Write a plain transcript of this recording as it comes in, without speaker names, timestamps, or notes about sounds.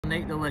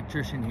Nate the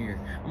electrician here.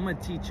 I'm gonna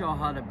teach y'all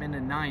how to bend a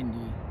 90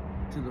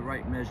 to the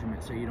right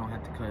measurement so you don't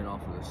have to cut it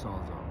off with a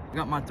sawzall. I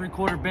got my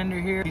 3/4 bender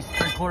here, piece of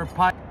 3/4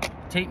 pipe,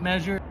 tape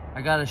measure. I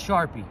got a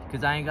Sharpie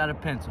because I ain't got a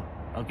pencil,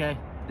 okay?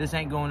 This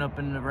ain't going up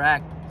in the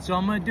rack. So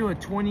I'm gonna do a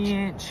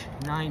 20-inch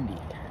 90,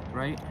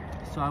 right?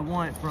 So I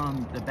want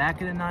from the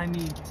back of the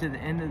 90 to the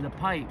end of the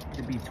pipe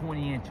to be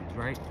 20 inches,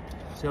 right?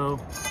 So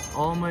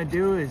all I'm gonna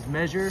do is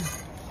measure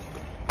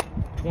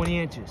 20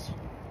 inches.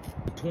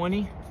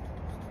 20.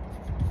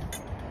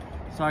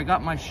 So I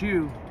got my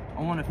shoe,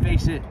 I wanna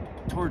face it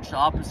towards the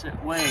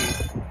opposite way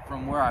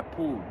from where I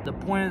pulled. The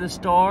point of the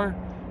star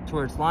to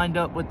where it's lined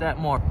up with that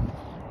mark.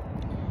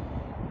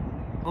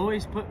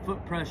 Always put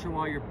foot pressure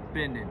while you're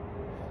bending.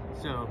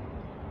 So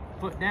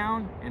foot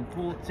down and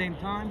pull at the same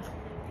time.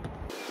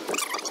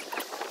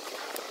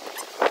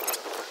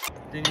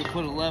 Then you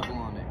put a level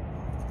on it.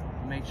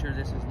 Make sure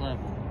this is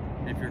level,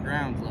 if your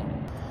ground's level.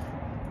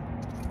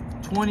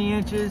 20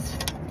 inches,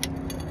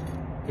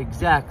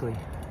 exactly.